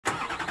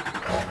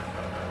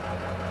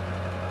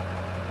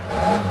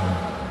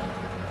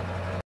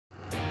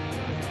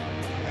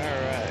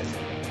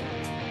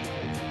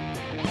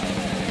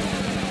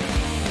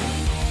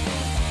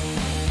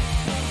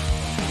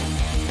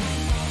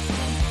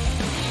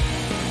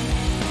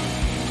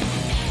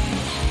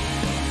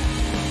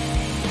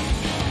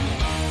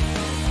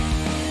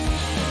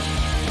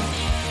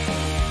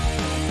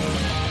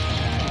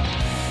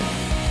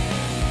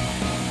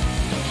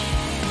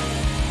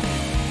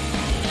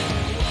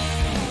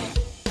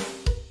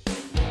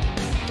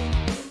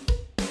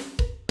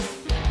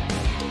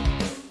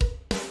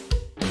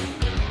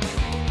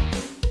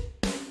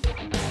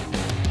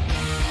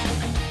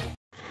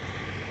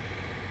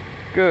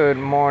Good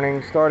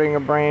morning, starting a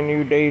brand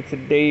new day.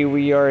 Today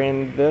we are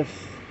in this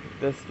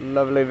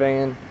lovely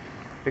van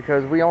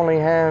because we only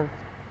have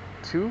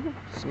two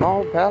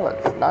small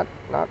pallets.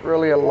 Not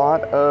really a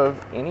lot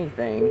of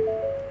anything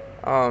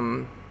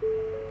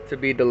to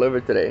be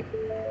delivered today.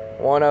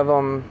 One of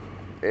them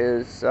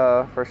is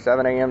for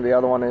 7 a.m. The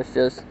other one is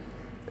just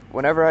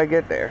whenever I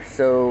get there.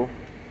 So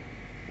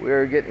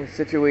we're getting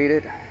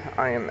situated.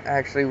 I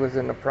was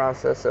in the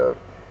process of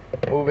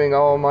moving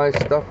all my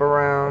stuff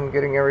around,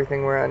 getting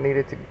everything where I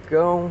needed to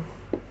go.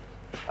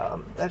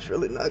 That's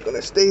really not going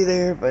to stay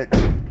there, but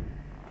I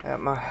have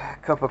my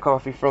cup of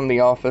coffee from the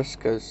office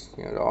because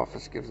the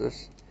office gives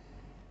us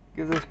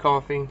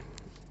coffee,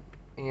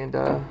 and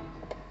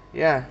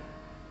yeah.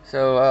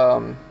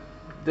 So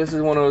this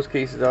is one of those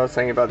cases I was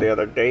saying about the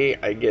other day.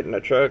 I get in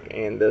the truck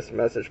and this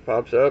message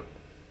pops up: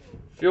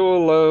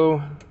 fuel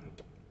low,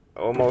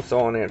 almost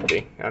on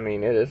empty. I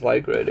mean, it is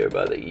like right there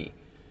by the E.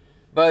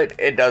 But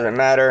it doesn't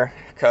matter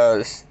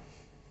because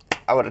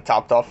I would have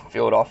topped off and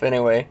fueled off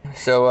anyway.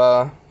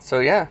 So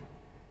yeah.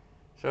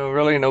 So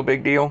really no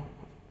big deal.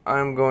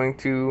 We're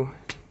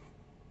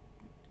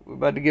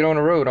about to get on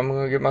the road. I'm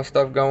going to get my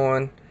stuff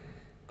going,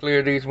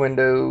 clear these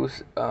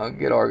windows,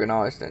 get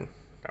organized, and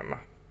I'm going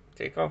to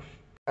take off.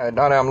 Alright,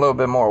 now that I'm a little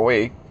bit more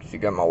awake, you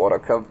got my water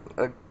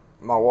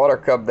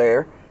cup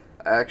there.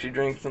 I actually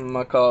drank some of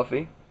my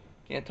coffee.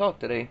 Can't talk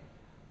today.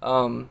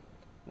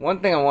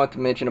 One thing I want to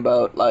mention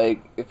about, like,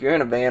 if you're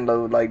in a van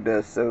load like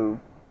this, so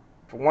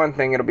for one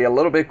thing, it'll be a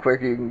little bit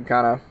quicker. You can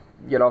kind of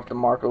get off the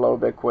mark a little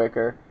bit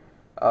quicker.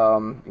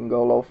 You can go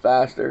a little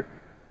faster.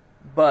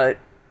 But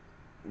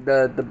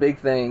the big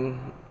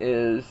thing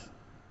is,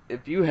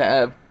 if you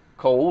have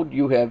cold,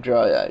 you have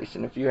dry ice.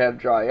 And if you have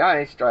dry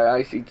ice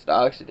eats the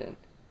oxygen.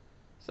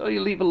 So you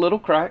leave a little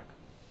crack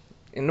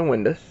in the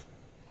windows.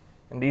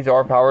 And these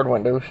are powered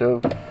windows, so,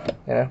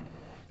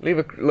 leave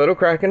a little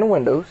crack in the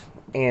windows.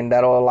 And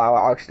that'll allow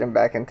oxygen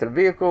back into the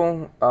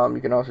vehicle. You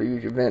can also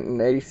use your vent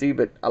and AC,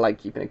 but I like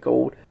keeping it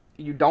cold.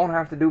 You don't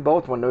have to do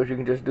both windows. You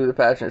can just do the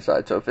passenger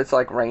side. So if it's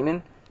like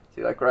raining,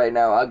 see, like right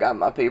now, I got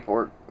my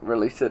paperwork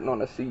really sitting on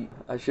the seat.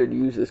 I should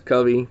use this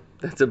cubby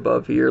that's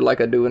above here like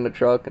I do in the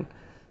truck, and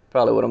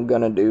probably what I'm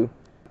gonna do.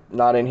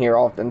 Not in here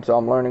often, so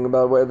I'm learning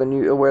about where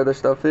the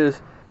stuff is.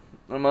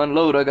 When I'm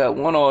unload, I got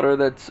one order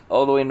that's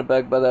all the way in the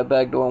back by that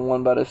back door and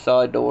one by the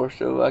side door,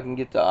 so I can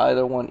get to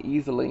either one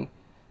easily.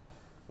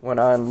 When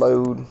I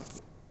unload,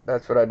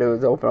 that's what I do,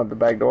 is open up the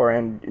back door,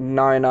 and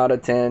 9 out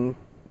of 10,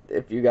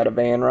 if you got a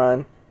van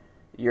run,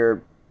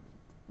 you're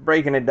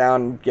breaking it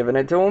down and giving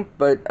it to them.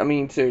 But I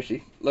mean,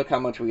 seriously, look how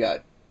much we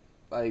got.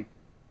 Like,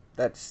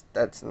 that's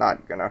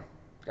not gonna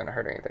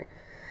hurt anything.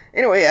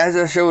 Anyway, as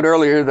I showed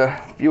earlier, the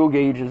fuel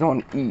gauge is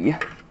on E.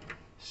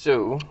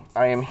 So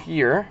I am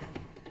here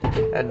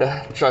at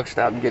the truck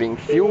stop getting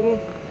fuel,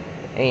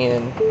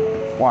 and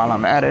while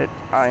I'm at it,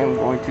 I am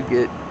going to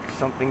get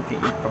something to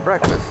eat for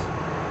breakfast.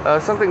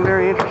 Something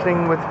very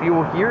interesting with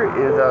fuel here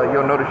is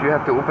you'll notice you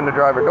have to open the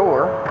driver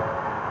door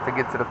to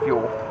get to the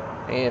fuel.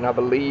 And I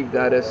believe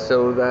that is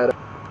so that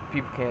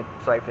people can't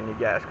siphon your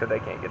gas because they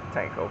can't get the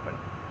tank open.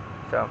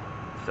 So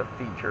it's a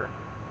feature.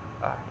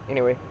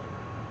 Anyway,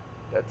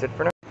 that's it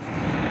for now.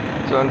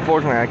 So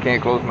unfortunately I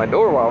can't close my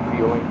door while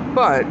fueling,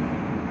 but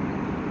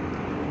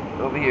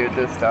over here at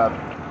this stop,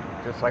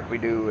 just like we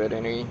do at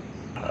any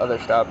other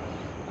stop,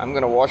 I'm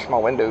going to wash my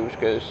windows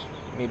because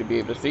I need to be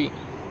able to see.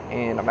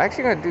 And I'm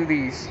actually going to do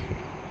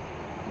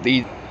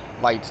these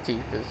lights too,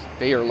 because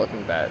they are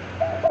looking bad.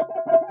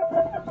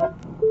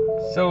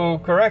 So,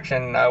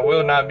 correction, I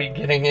will not be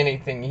getting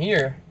anything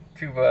here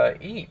to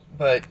eat.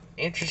 But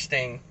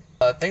interesting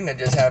thing that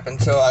just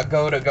happened. So I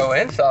go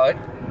inside,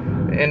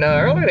 and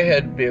earlier they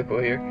had a vehicle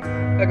here.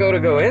 I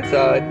go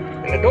inside,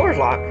 and the door's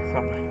locked. So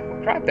I'm like,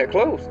 well, crap, they're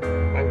closed.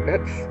 Like,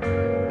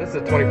 this is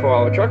a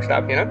 24-hour truck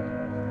stop,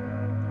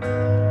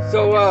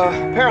 So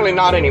apparently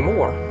not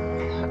anymore.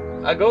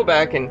 I go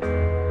back, and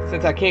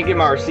since I can't get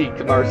my receipt,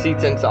 because my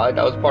receipt's inside,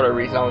 that was part of the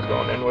reason I was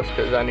going in, was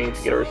because I needed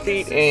to get a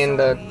receipt, and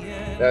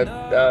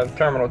the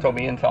terminal told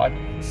me inside.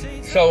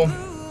 So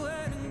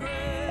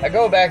I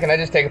go back and I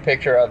just take a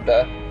picture of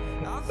the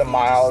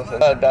miles,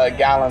 and the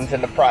gallons,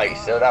 and the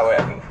price, so that way I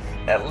can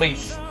at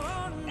least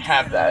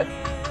have that.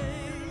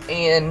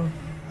 And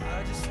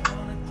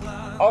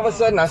all of a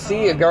sudden I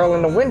see a girl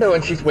in the window,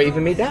 and she's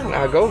waving me down.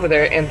 I go over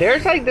there, and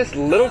there's like this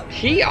little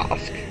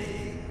kiosk.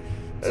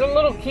 There's a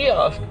little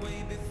kiosk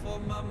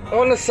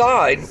on the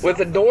side with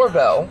a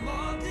doorbell,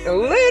 a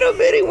little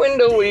bitty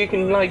window where you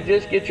can like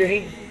just get your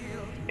hand.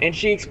 And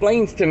she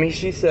explains to me,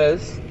 she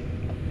says,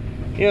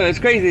 it's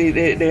crazy,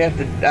 they have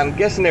to, I'm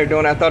guessing they're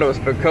doing, I thought it was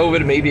for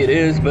COVID, maybe it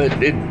is, but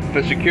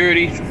for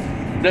security,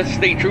 that's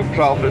state troops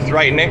office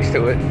right next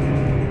to it.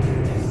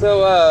 So,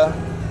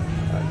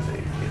 let's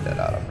see, get that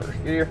out of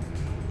first gear.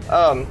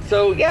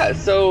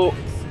 So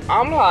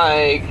I'm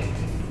like,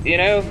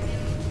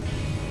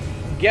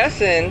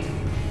 guessing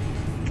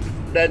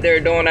that they're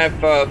doing that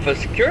for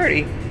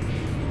security.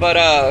 But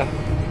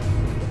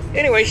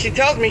anyway, she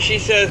tells me, she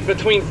says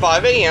between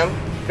 5 a.m.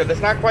 because it's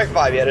not quite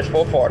 5 yet, it's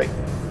 4:40.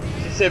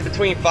 She said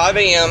between 5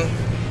 a.m.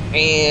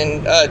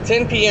 and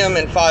 10 p.m.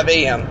 and 5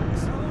 a.m.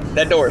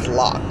 that door is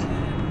locked,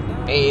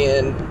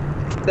 and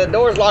the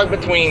door is locked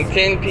between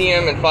 10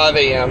 p.m. and 5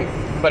 a.m.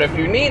 But if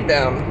you need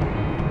them,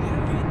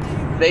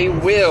 they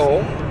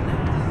will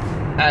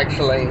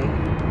actually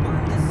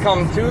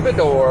come to the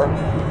door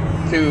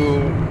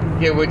to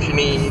get what you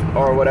need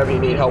or whatever you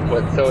need help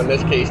with. So in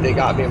this case, they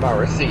got me my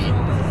receipt.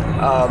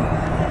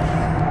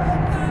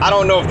 I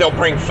don't know if they'll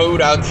bring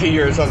food out to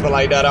you or something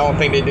like that. I don't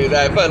think they do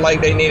that, but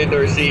like they needed the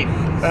receipt.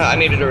 I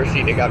needed the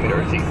receipt, they got me the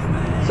receipt.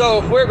 So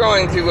if we're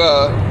going to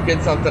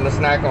get something to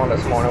snack on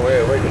this morning,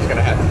 we're just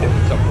gonna have to dip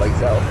it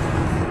someplace else.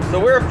 So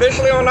we're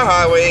officially on the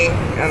highway.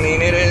 I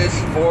mean, it is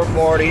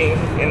 4:40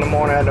 in the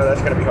morning. I know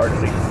that's gonna be hard to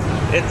see.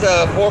 It's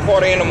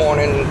 4:40 in the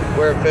morning.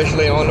 We're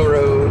officially on the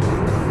road.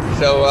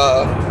 So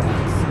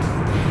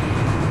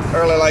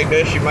early like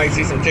this, you might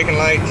see some chicken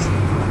lights,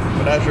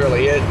 but that's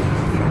really it.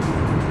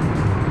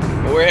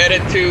 We're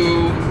headed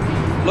to,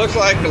 looks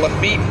like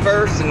Laffite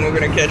first, and we're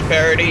gonna catch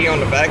Paradis on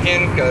the back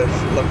end because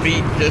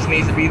Laffite just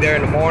needs to be there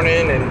in the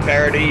morning, and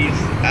Paradis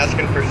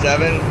asking for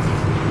 7.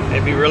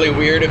 It'd be really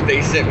weird if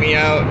they sent me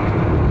out,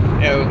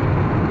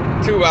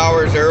 2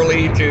 hours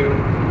early to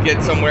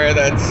get somewhere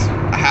that's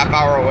a half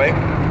hour away.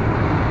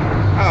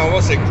 Oh,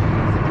 we'll see.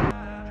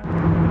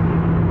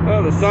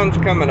 Well, the sun's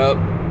coming up.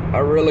 I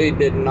really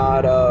did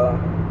not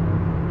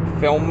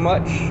film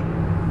much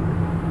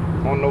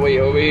on the way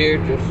over here,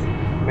 just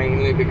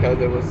mainly because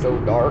it was so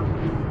dark.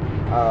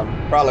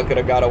 Probably could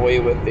have got away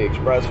with the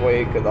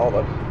expressway because all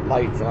the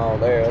lights and all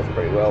there, that's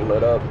pretty well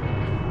lit up.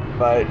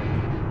 But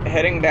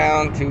heading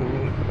down to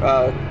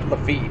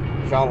Laffite,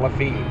 Jean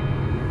Lafitte,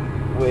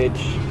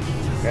 which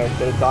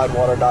to the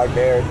Tidewater dock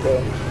there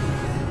to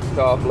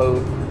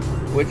offload,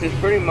 which is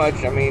pretty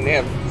much, I mean, they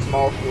have a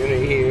small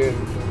community here,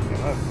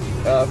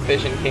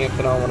 fishing camps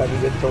and all whenever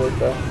you get towards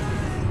the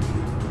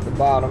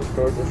bottom,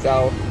 towards the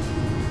south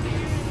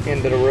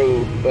end of the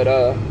road.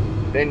 But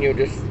then you'll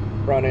just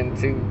run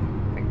into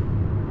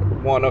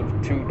one of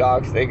 2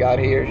 docks they got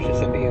here. It's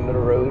just at the end of the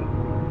road.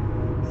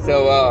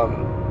 So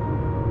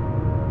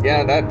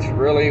yeah, that's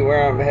really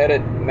where I'm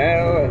headed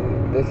now,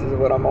 and this is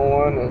what I'm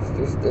on. It's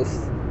just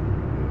this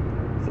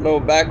little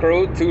back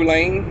road,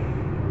 2-lane.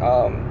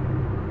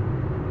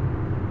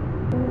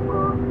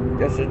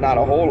 Guess there's not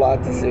a whole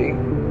lot to see.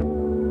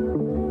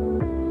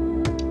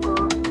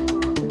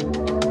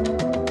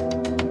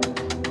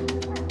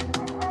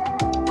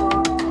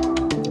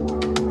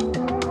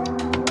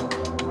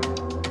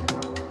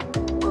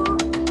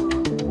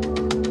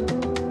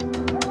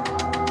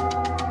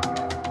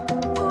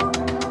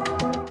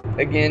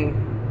 Again,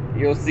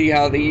 you'll see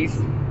how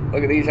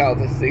look at these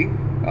houses, see?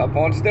 Up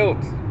on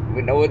stilts.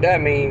 We know what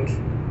that means.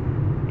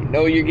 You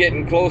know you're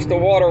getting close to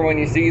water when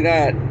you see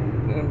that.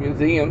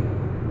 Museum.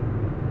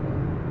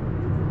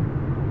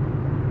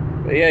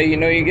 But yeah, you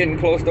know you're getting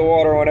close to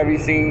water whenever you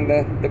see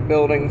the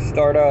buildings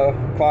start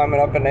climbing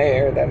up in the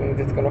air. That means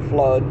it's gonna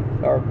flood,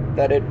 or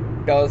that it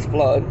does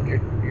flood.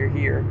 You're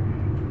here.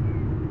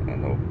 I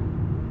don't know.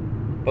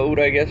 Boat,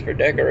 I guess, for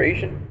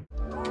decoration.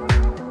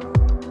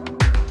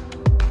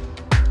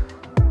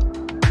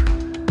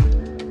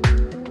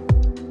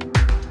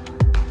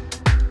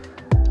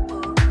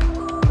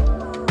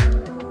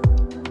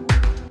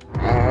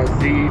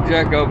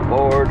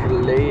 Checkerboard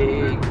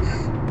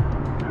lakes.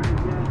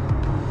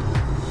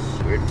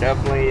 We're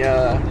definitely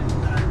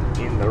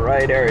in the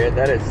right area.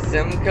 That is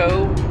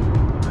Simcoe,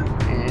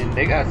 and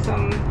they got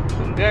some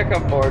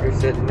jack-up boarders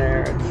sitting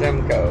there at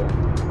Simcoe.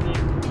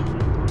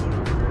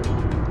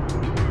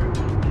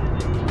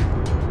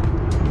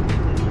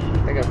 I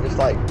think I'm just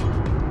like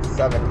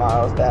 7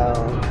 miles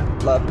down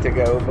left to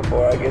go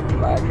before I get to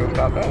my actual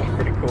stop. That was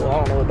pretty cool. I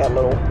don't know what that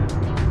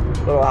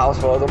little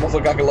house was. Almost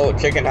looked like a little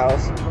chicken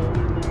house.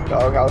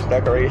 Doghouse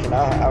decoration.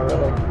 I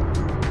really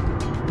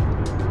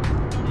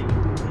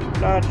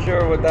not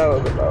sure what that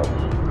was about.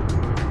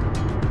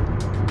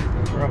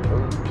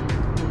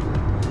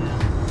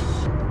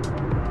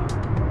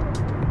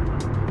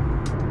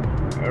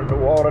 There's the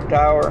water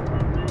tower.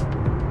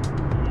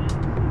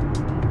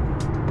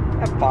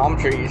 Have palm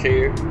trees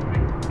here.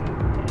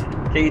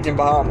 Cajun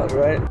Bahamas,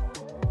 right?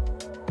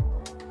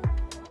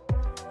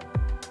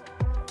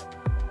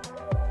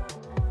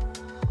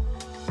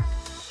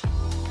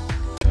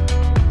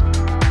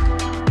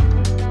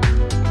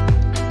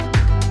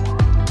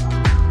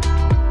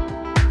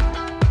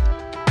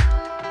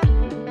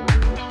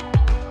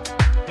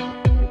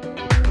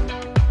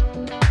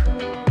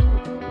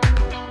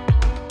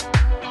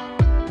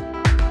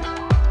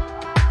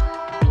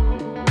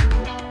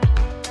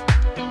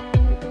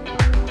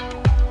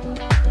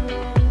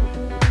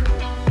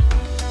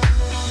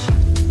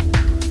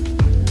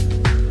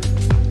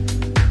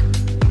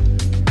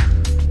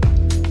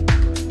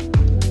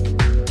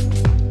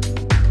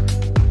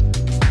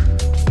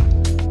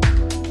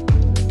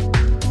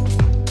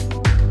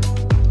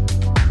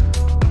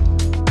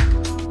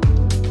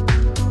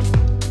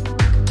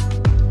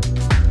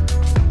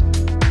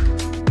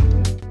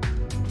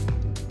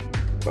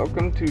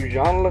 Welcome to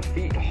Jean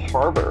Lafitte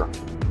Harbor.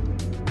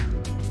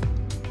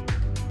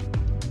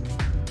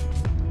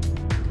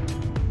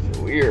 So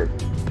we're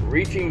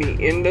reaching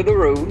the end of the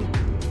road,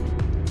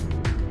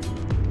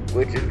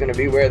 which is going to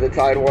be where the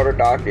Tidewater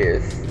dock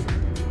is.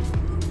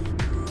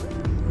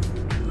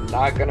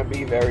 Not going to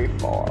be very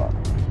far.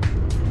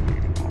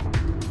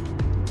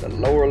 The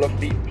lower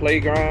Laffite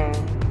playground.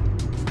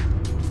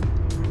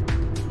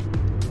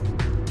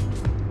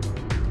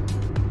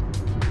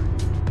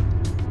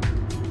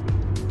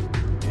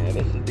 Yeah,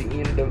 this is the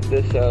end of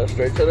this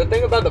stretch. So the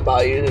thing about the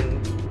bayou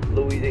in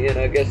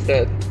Louisiana, I guess,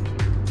 that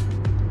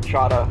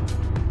try to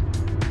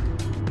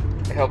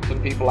help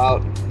some people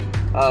out.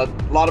 A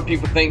lot of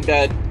people think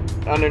that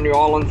under New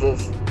Orleans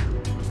is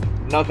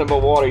nothing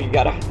but water. You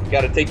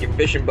gotta take your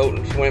fishing boat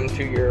and swim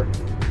to your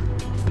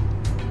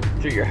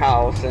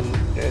house. And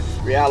in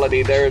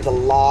reality, there's a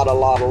lot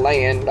of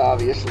land,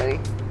 obviously,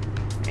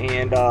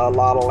 and a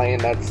lot of land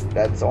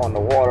that's on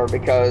the water,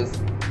 because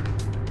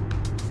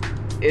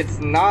it's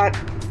not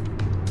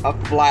a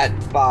flat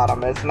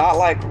bottom. It's not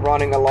like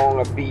running along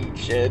a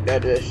beach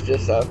that is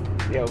just a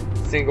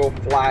single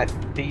flat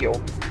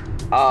deal.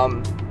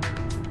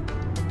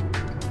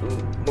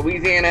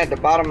 Louisiana, at the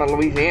bottom of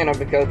Louisiana,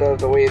 because of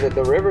the way that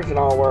the rivers and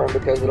all were, and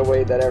because of the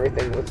way that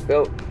everything was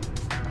built,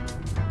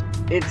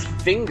 it's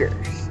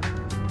fingers.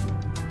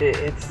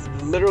 It's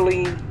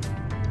literally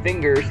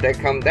fingers that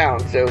come down.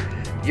 So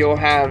you'll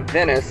have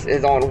Venice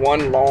is on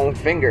one long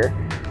finger,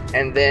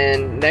 and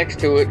then next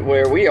to it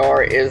where we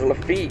are is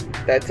Lafitte,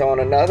 that's on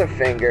another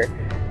finger,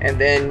 and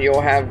then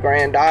you'll have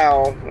Grand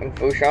Isle and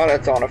Fouchon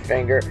that's on a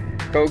finger,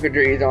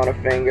 Cocodrie's on a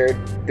finger,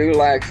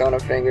 Dulac's on a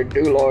finger,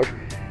 Dulorge.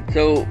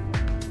 So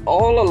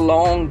all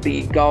along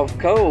the Gulf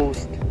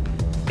Coast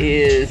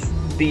is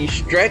these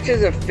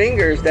stretches of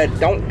fingers that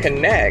don't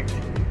connect.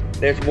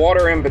 There's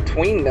water in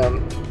between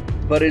them,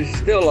 but it's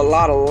still a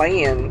lot of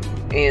land,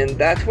 and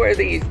that's where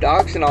these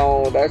docks and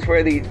all, that's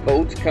where these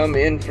boats come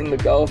in from the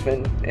Gulf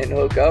and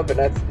hook up, and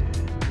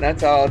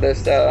that's how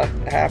this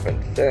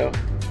happens. So,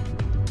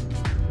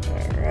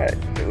 alright,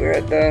 so we're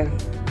at the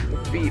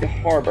Lafitte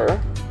Harbor.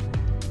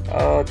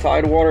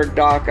 Tidewater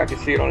dock, I can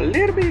see it on a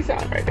little bitty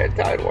sign right there,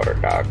 Tidewater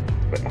dock.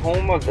 But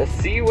home of the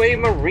Seaway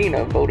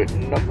Marina, voted #1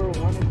 in Lafitte.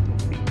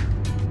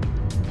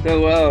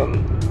 So,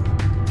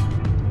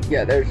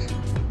 yeah, there's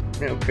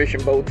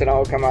fishing boats and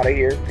all come out of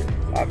here,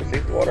 obviously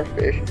water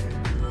fish.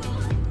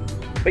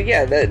 But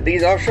yeah,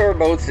 these offshore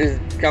boats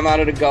come out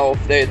of the Gulf.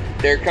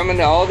 They're coming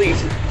to all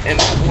these, and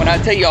when I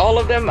tell you all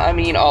of them, I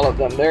mean all of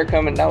them. They're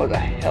coming. That was a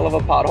hell of a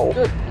pothole.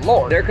 Good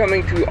Lord. They're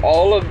coming to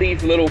all of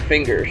these little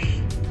fingers,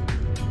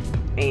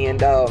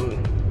 and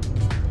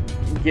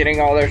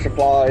getting all their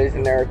supplies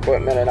and their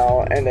equipment and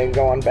all, and then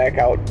going back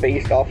out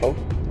based off of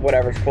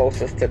whatever's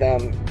closest to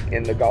them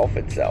in the Gulf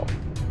itself.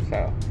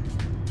 So,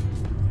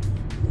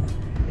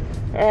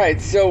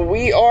 alright, so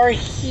we are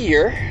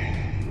here.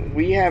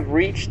 We have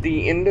reached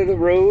the end of the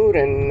road,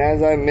 and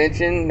as I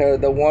mentioned,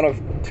 the one of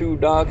two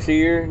docks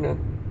here. I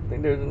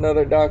think there's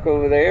another dock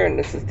over there, and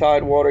this is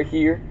Tidewater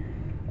here.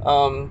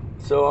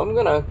 So I'm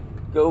gonna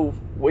go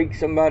wake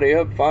somebody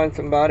up, find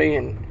somebody,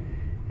 and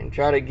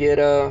try to get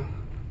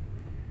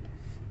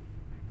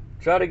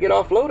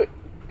offloaded,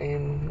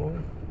 and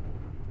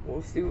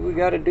we'll see what we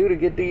got to do to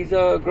get these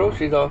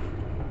groceries off.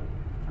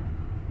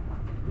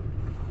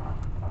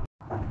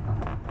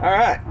 All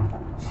right,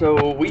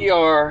 so we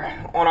are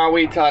on our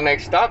way to our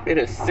next stop. It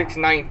is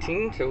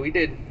 6:19, so we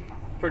did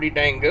pretty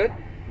dang good.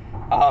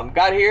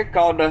 Got here,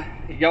 called the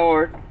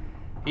yard.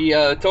 He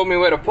told me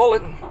where to pull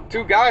it.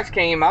 Two guys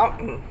came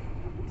out and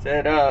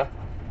said,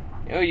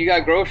 you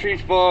got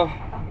groceries for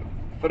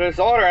this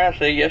order? I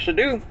said, yes, I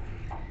do.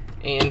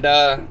 And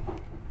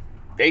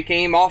they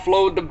came,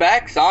 offload the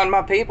back, signed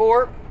my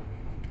paperwork,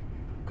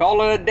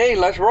 call it a day,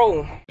 let's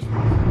roll.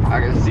 I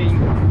can see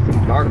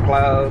some dark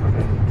clouds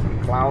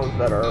and clouds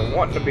that are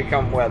wanting to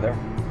become weather.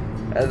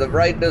 As of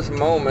right this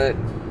moment,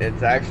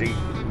 it's actually a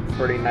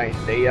pretty nice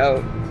day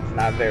out. It's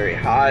not very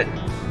hot,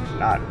 it's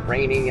not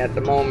raining at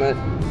the moment.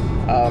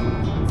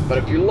 But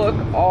if you look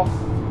off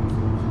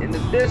in the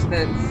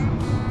distance,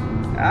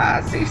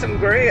 I see some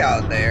gray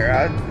out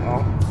there.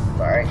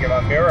 Sorry, I can get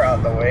my mirror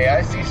out the way.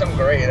 I see some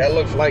gray. That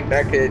looks like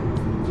that could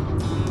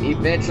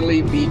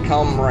eventually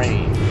become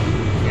rain.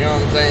 You know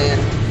what I'm saying?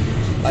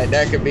 Like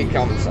that could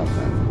become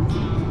something.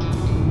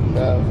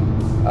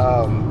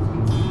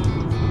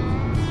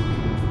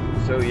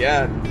 So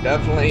yeah,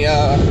 definitely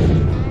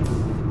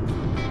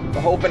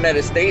hoping that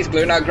it stays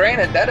clear. Now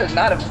granted, that is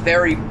not a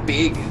very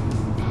big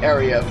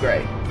area of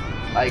gray.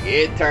 Like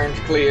it turns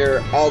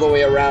clear all the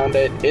way around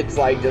it. It's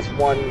like just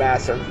one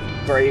massive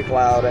gray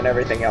cloud, and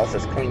everything else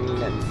is clean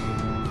and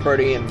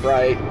pretty and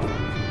bright,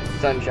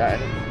 sunshine.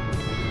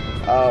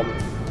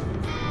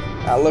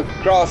 I look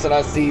across and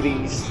I see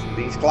these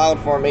cloud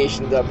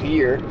formations up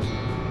here,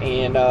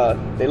 and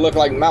they look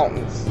like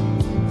mountains.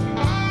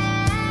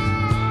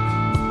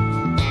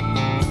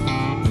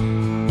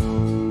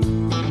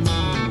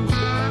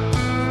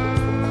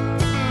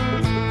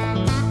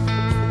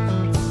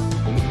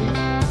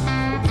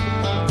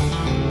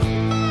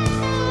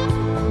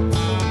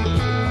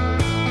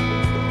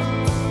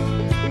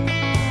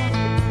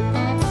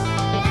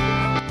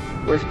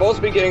 We're supposed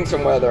to be getting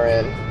some weather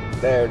in.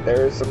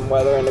 There is some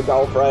weather in the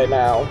Gulf right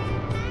now.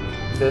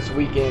 This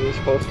weekend is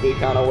supposed to be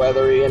kind of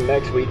weathery, and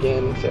next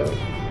weekend, so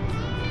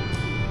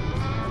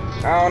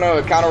I don't know.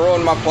 It kind of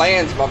ruined my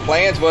plans. My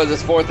plans was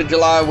this 4th of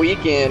July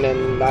weekend,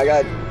 and I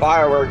got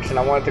fireworks, and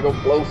I wanted to go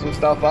blow some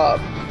stuff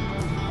up.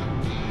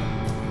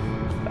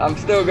 I'm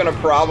still gonna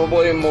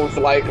probably, most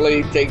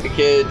likely, take the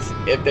kids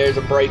if there's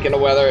a break in the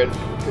weather.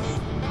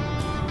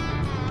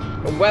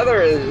 The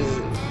weather is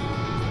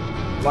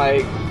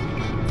like,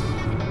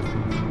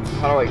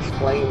 how do I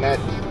explain that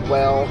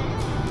well?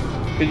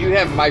 Because you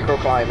have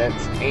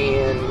microclimates,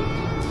 and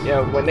you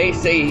know, when they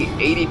say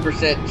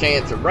 80%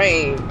 chance of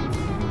rain,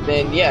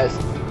 then yes,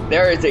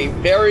 there is a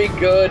very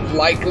good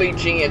likely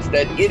chance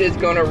that it is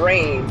going to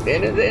rain,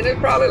 and it's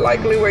probably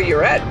likely where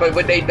you're at. But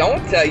what they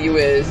don't tell you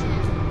is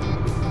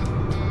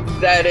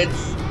that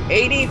it's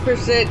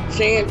 80%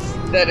 chance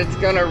that it's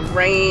going to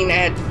rain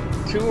at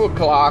 2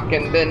 o'clock,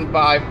 and then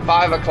by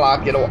 5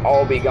 o'clock it'll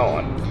all be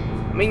gone.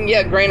 I mean,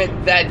 yeah,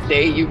 granted, that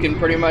day you can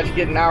pretty much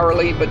get an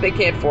hourly, but they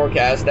can't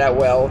forecast that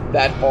well,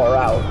 that far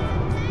out.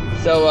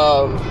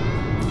 So,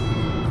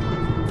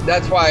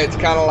 that's why it's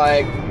kind of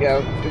like, you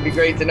know, it'd be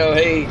great to know,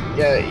 hey,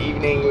 yeah,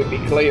 evening would be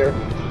clear.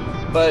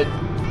 But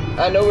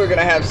I know we're going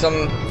to have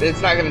some,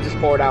 it's not going to just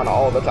pour down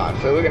all the time.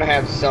 So we're going to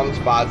have some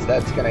spots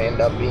that's going to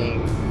end up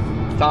being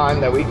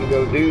time that we can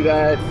go do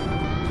that.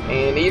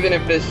 And even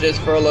if it's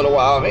just for a little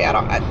while, I mean,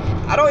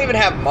 I don't even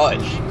have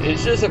much.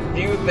 It's just a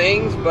few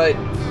things, but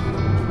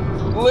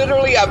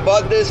literally I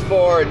bought this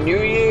for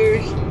New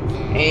Year's,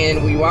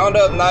 and we wound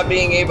up not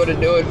being able to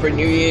do it for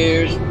New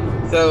Year's.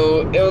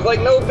 So it was like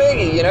no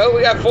biggie, you know.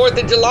 We got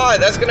 4th of July.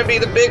 That's going to be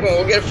the big one.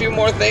 We'll get a few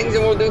more things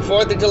and we'll do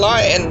 4th of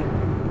July. And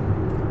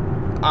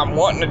I'm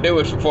wanting to do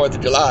it for 4th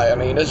of July. I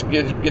mean, it's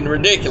getting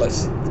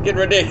ridiculous. It's getting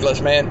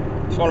ridiculous, man.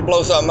 Just want to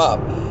blow something up.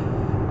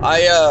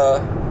 I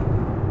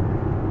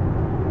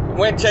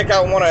went to check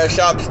out one of the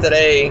shops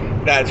today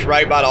that's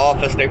right by the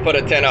office. They put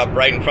a tent up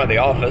right in front of the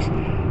office.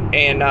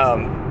 And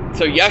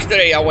so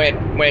yesterday I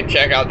went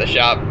check out the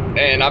shop.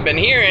 And I've been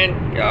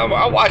hearing,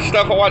 I watch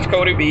stuff. I watch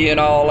Cody B and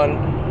all.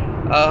 And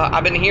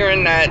I've been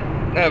hearing that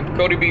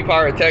Cody B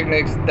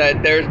Pyrotechnics,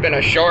 that there's been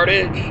a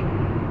shortage.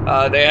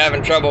 They're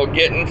having trouble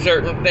getting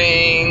certain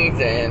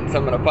things, and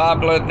some of the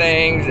popular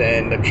things,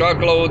 and the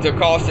truckloads are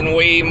costing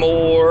way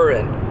more,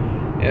 and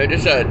you know,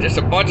 just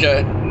a bunch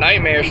of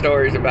nightmare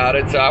stories about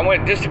it. So I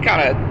went just to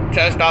kind of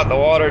test out the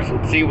waters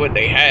and see what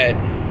they had.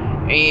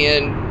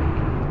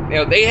 And you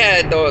know, they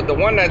had the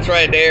one that's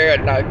right there,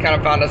 and I kind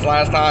of found this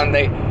last time.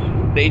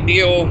 They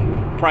deal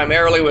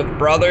primarily with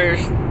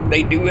Brothers.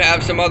 They do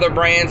have some other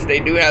brands, they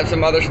do have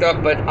some other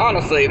stuff, but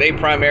honestly, they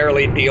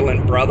primarily deal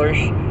in Brothers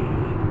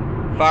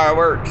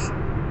fireworks.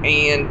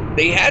 And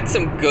they had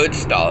some good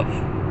stuff.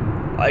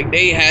 Like,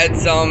 they had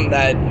some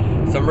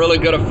really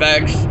good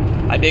effects.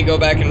 I did go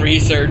back and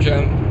research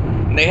them.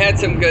 And they had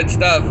some good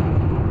stuff,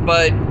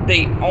 but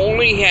they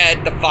only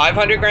had the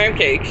 500 gram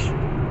cakes.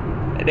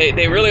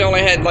 They really only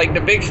had like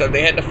the big stuff.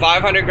 They had the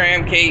 500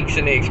 gram cakes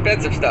and the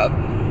expensive stuff.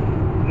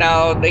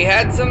 Now, they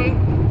had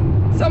some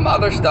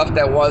other stuff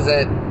that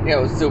wasn't, you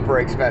know,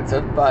 super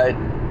expensive, but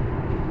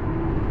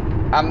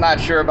I'm not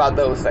sure about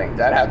those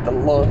things. I'd have to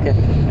look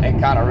and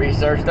kind of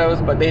research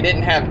those, but they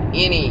didn't have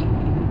any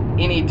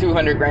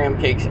 200 gram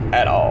cakes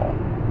at all.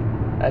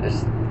 I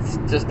just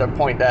to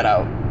point that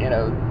out, you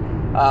know.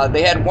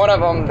 They had one of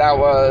them that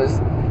was,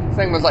 this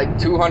thing was like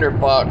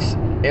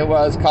 $200. It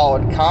was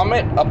called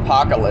Comet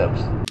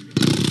Apocalypse.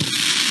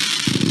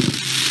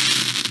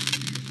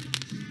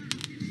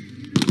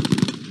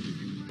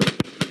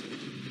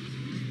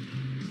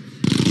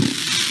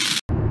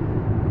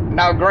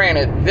 Now,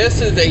 granted,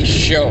 this is a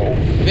show.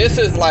 This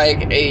is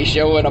like a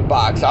show in a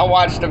box. I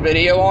watched a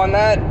video on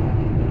that,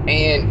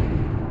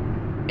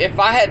 and if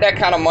I had that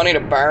kind of money to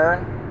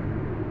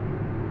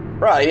burn,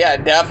 right, yeah,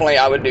 definitely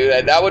I would do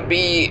that. That would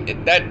be,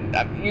 that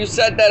you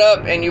set that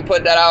up and you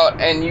put that out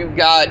and you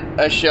got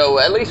a show,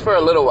 at least for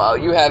a little while.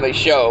 You have a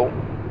show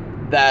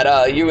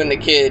that you and the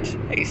kids,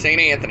 hey, St.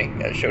 Anthony,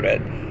 gotta show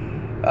that.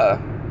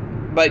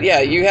 But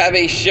yeah, you have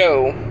a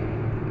show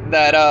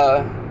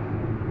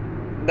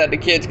that the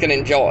kids can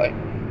enjoy.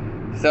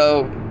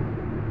 So,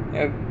 you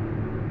know,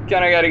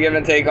 kind of got to give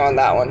and take on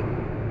that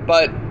one.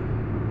 But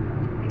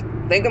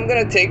I think I'm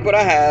going to take what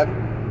I have.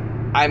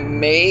 I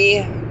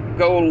may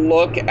go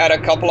look at a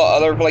couple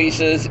of other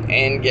places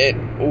and get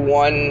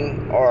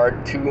 1 or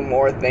 2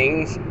 more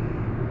things.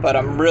 But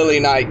I'm really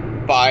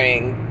not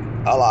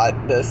buying a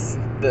lot this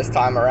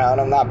time around.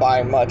 I'm not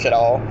buying much at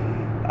all.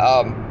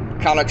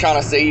 Kind of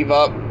trying to save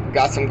up.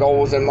 Got some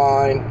goals in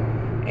mind.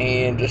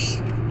 And just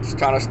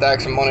trying to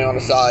stack some money on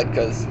the side,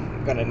 because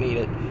I'm going to need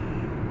it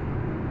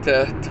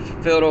to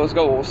fulfill those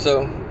goals.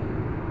 So,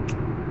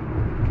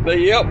 but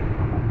yep,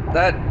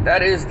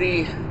 that is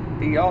the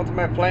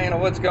ultimate plan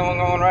of what's going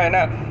on right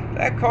now.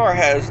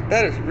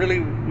 That is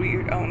really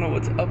weird. I don't know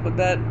what's up with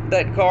that.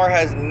 That car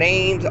has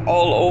names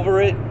all over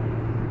it.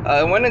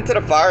 I went into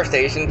the fire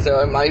station,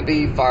 so it might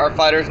be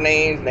firefighters'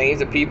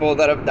 names of people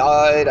that have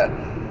died. I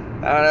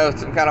don't know,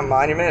 some kind of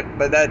monument,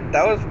 but that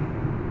was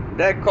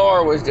That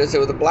car was just, it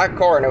was a black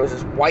car and it was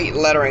just white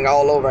lettering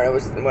all over, and it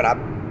was, when I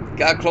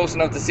got close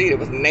enough to see it, it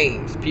was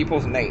names,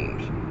 people's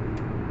names.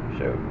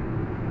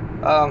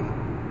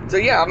 So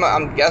yeah,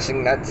 I'm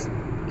guessing that's,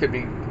 could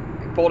be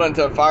pulled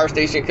into a fire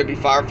station, could be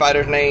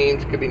firefighters'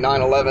 names, could be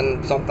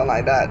 9/11, something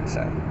like that.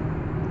 So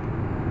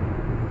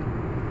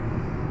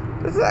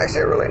this is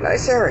actually a really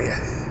nice area.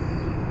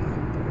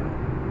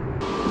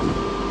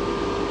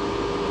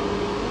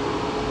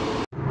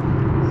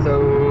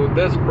 So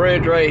this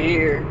bridge right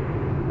here,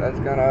 that's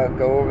gonna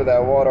go over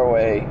that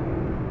waterway,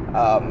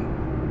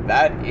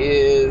 that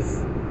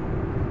is,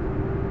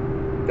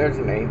 there's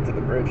a name to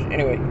the bridge.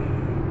 Anyway,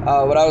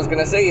 what I was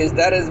gonna say is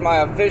that is my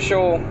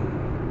official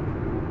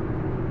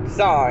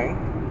sign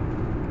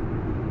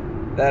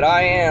that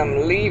I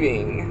am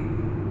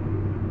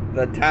leaving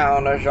the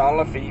town of Jean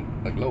Lafitte.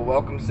 Like a little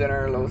welcome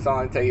center, a little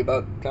sign tell you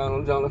about the town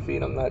of Jean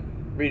Lafitte. I'm not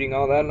reading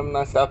all that, and I'm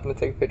not stopping to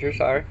take pictures.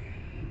 Sorry,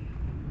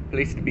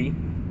 place to be.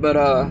 But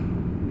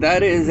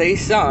that is a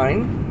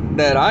sign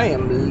that I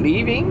am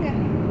leaving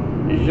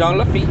Jean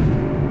Lafitte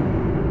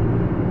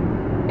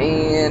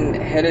and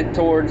headed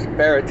towards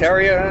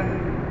Barataria.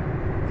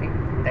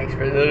 Thanks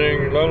for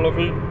visiting Jean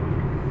Lafitte.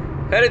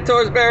 Headed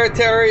towards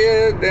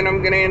Barataria, then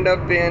I'm gonna end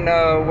up in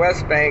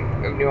West Bank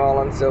of New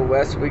Orleans. So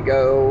west we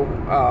go,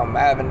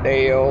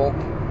 Avondale,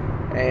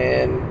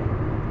 and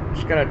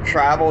just gonna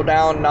travel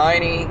down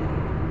 90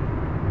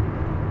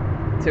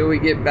 till we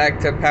get back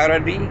to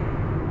Paradis.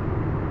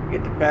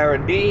 Get to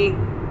Paradis,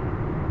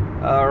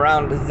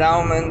 around the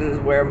Zalmans is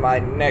where my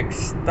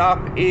next stop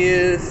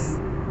is,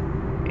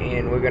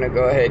 and we're gonna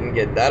go ahead and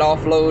get that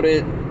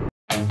offloaded.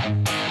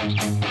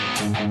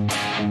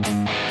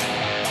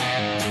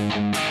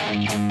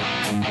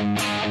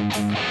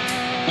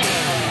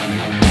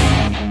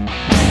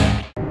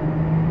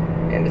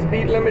 And the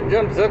speed limit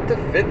jumps up to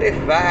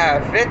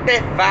 55,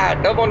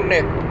 55, double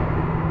nickel,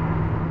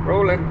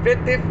 rolling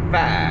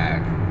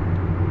 55.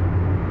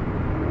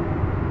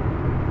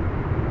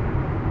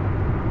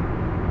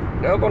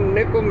 Double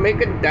nickel, make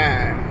a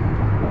dime.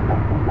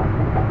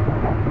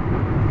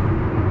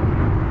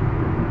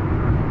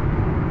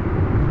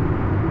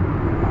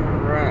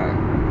 Alright.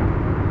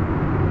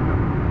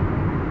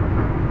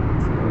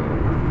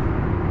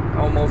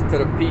 So, almost to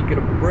the peak of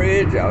the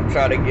bridge. I'll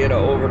try to get an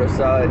over the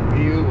side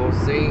view. We'll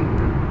see.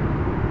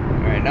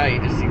 Alright, now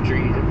you just see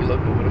trees if you look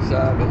over the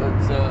side, but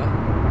let's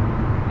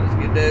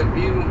get that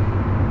view.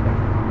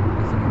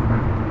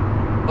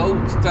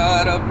 Boats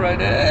tied up right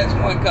there. There's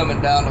one coming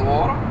down the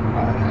water.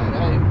 Alright,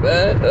 that ain't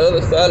bad. The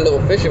other side,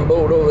 little fishing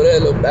boat over there,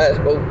 little bass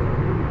boat.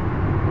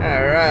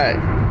 Alright.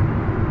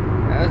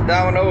 That's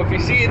down over. If you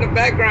see in the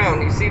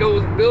background, you see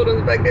those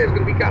buildings back there, it's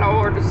gonna be kind of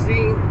hard to see. I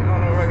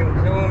don't know if I can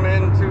zoom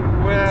in too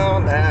well.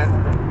 Nah.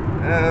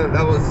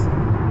 That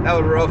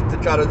was rough to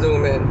try to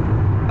zoom in.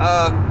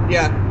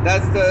 Yeah,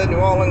 that's the New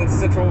Orleans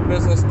Central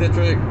Business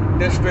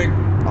District,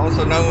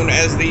 also known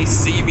as the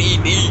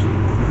CBD.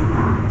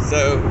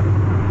 So,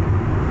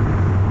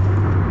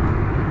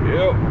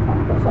 yep.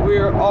 So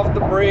we're off the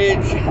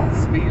bridge.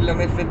 Speed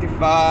limit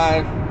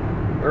 55.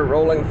 We're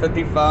rolling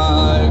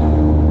 55.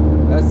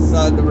 That's the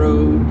side of the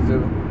road. So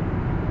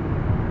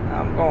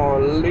I'm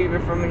gonna leave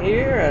it from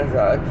here as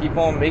I keep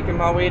on making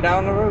my way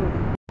down the road.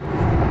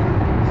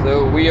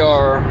 So we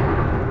are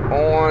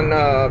on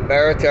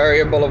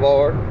Barataria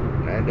Boulevard,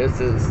 and this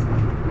is,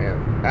 you know,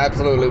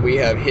 absolutely, we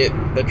have hit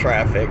the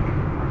traffic.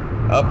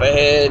 Up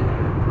ahead,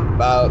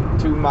 about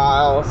 2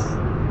 miles,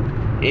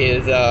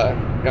 is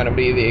gonna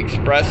be the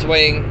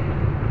expressway,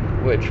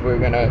 which we're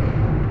gonna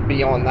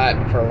be on that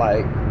for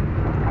like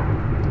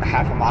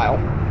half a mile.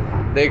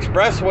 The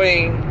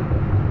expressway,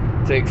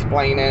 to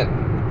explain it,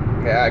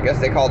 yeah, I guess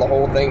they call the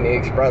whole thing the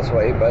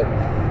expressway, but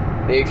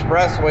the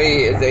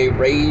expressway is a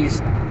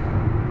raised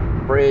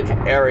bridge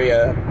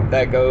area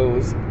that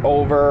goes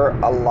over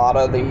a lot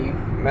of the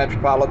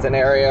metropolitan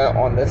area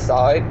on this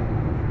side,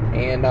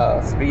 and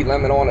speed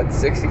limit on it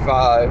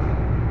 65,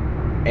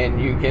 and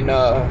you can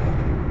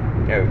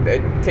you know,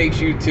 it takes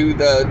you to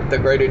the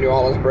Greater New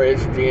Orleans Bridge,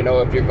 you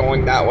know, if you're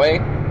going that way,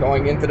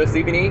 going into the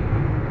CBD,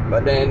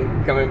 but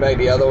then coming back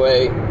the other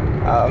way,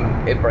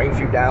 it brings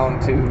you down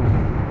to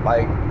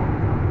like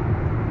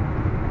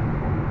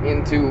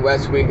into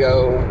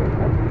Westwego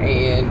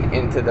and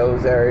into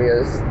those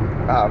areas,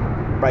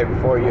 right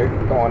before you're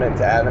going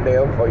into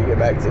Avondale, before you get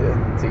back to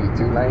your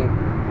 2 lane.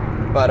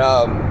 But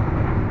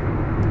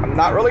I'm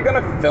not really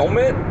gonna film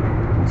it,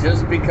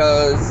 just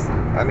because,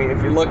 I mean,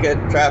 if you look at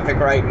traffic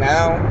right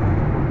now,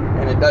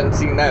 and it doesn't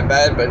seem that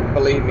bad, but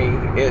believe me,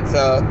 it's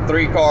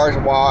 3 cars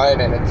wide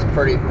and it's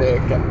pretty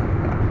thick, and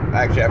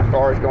I actually have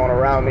cars going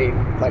around me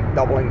like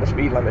doubling the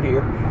speed limit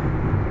here.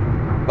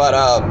 But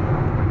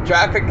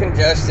traffic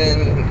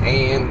congestion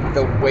and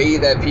the way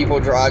that people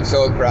drive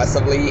so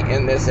aggressively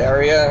in this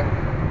area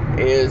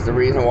is the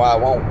reason why I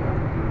won't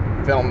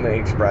film the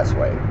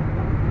expressway.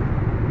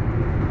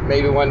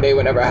 Maybe one day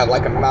whenever I have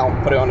like a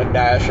mount, put it on a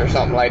dash or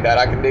something like that,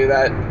 I can do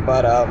that.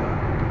 But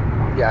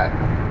yeah,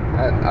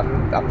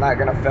 I'm not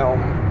gonna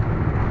film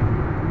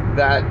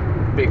that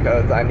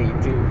because I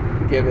need to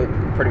give it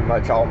pretty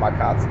much all my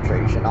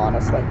concentration,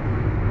 honestly.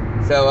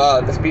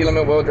 So the speed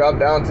limit will drop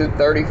down to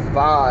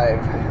 35.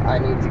 I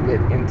need to get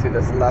into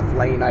this left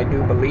lane, I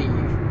do believe.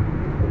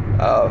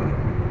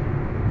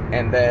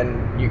 And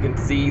then you can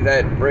see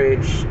that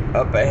bridge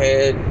up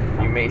ahead.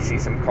 You may see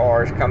some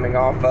cars coming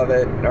off of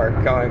it or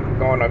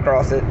going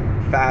across it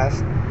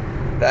fast.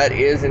 That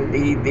is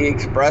indeed the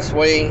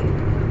expressway,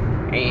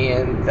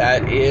 and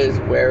that is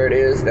where it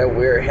is that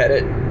we're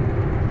headed.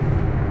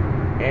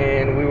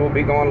 And we will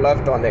be going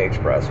left on the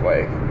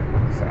expressway.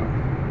 So,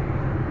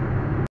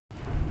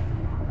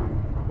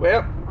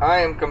 well, I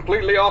am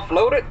completely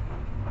offloaded.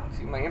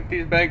 See my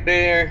empties back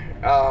there.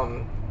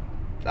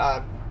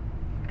 I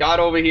got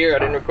over here. I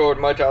didn't record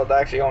much. I was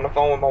actually on the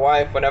phone with my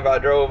wife whenever I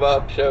drove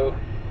up. So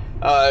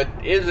it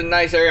is a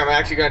nice area. I'm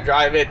actually going to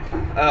drive it,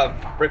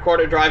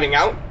 record it driving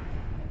out.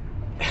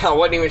 I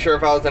wasn't even sure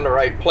if I was in the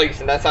right place,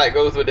 and that's how it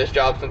goes with this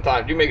job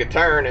sometimes. You make a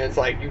turn and it's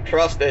like you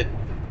trust it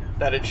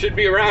that it should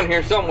be around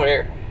here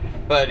somewhere,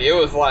 but it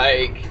was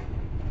like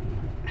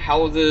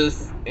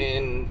houses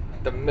in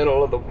the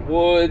middle of the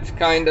woods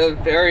kind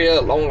of area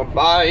along a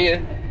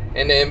bayou,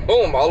 and then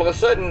boom, all of a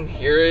sudden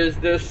here is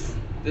this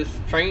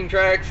train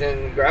tracks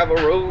and gravel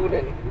road,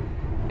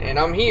 and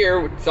I'm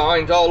here with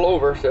signs all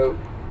over. So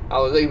I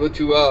was able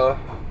to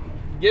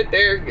get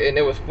there, and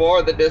it was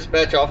for the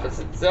dispatch office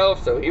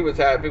itself, so he was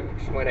happy. We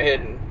just went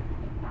ahead and,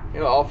 you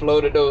know,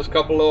 offloaded those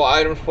couple little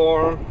items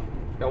for him.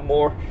 No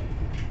more.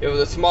 It was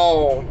a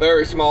small,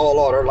 very small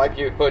order, like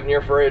you put in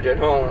your fridge at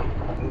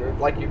home,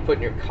 like you put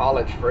in your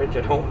college fridge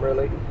at home,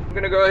 really. I'm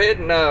gonna go ahead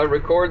and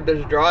record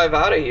this drive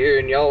out of here,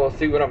 and y'all will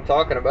see what I'm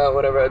talking about.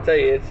 Whatever I tell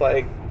you, it's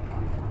like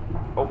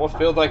almost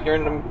feels like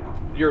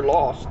you're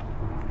lost.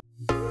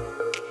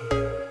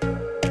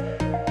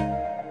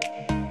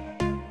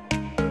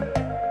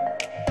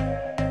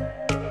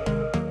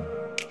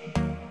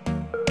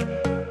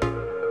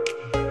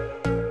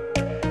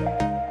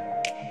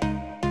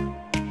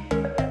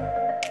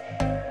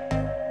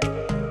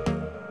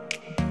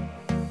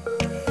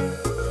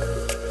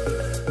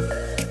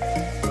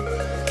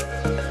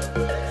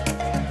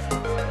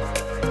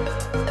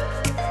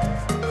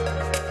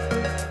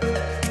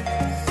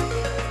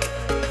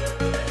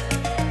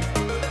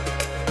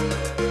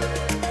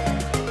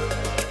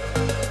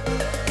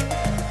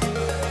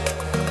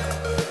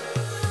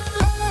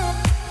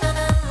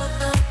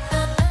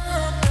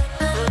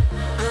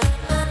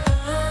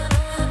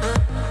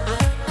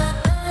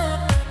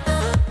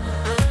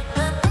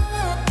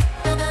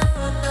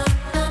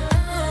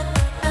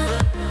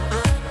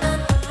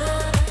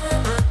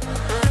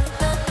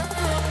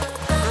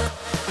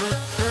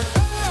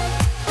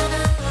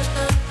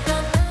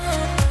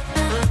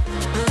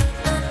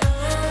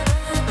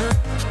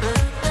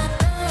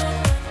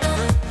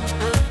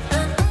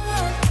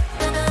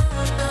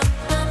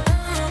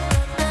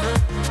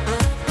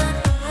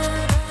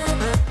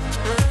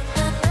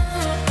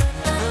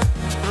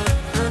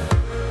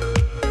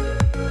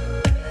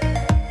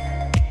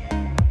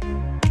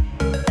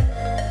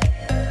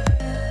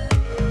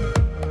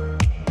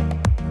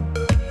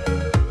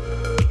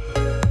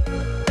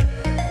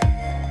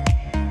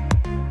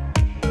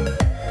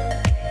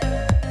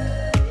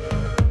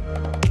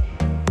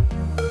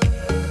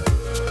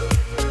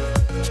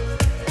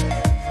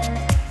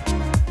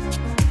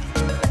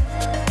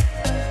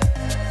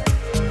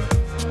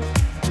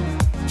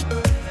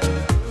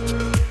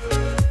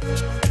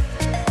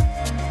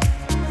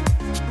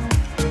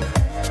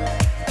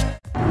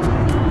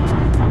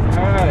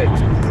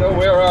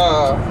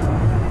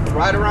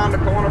 Right around the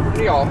corner from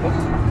the office.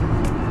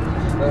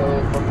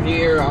 So from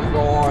here I'm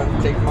going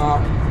to take my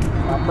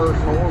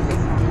personals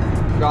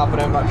and drop it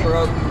in my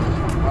truck,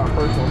 my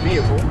personal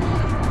vehicle,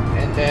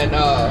 and then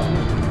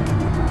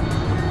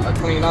I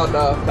clean out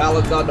the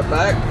pallets out the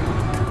back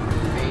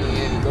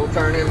and go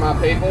turn in my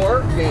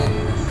paperwork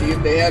and see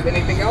if they have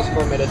anything else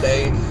for me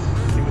today and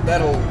see what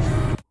that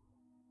holds.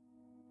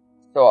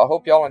 So I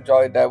hope y'all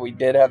enjoyed that. We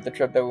did have the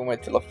trip that we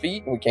went to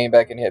Laffite. We came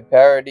back and hit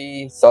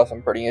Paradis, saw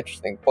some pretty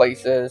interesting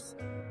places,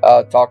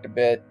 talked a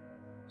bit.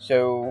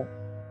 So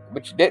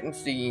what you didn't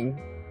see,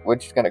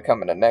 which is going to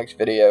come in the next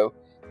video,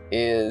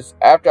 is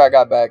after I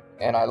got back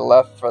and I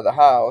left for the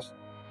house,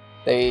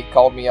 they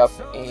called me up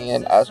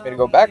and asked me to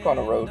go back on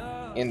the road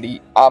in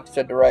the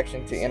opposite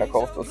direction to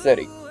Intercoastal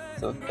City.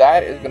 So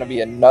that is going to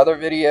be another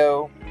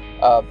video,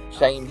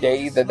 same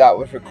day that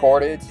was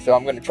recorded. So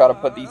I'm going to try to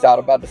put these out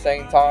about the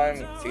same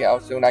time, see how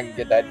soon I can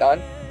get that done.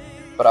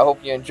 But I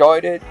hope you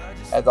enjoyed it.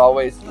 As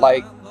always,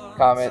 like,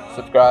 comment,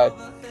 subscribe.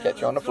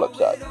 Catch you on the flip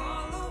side.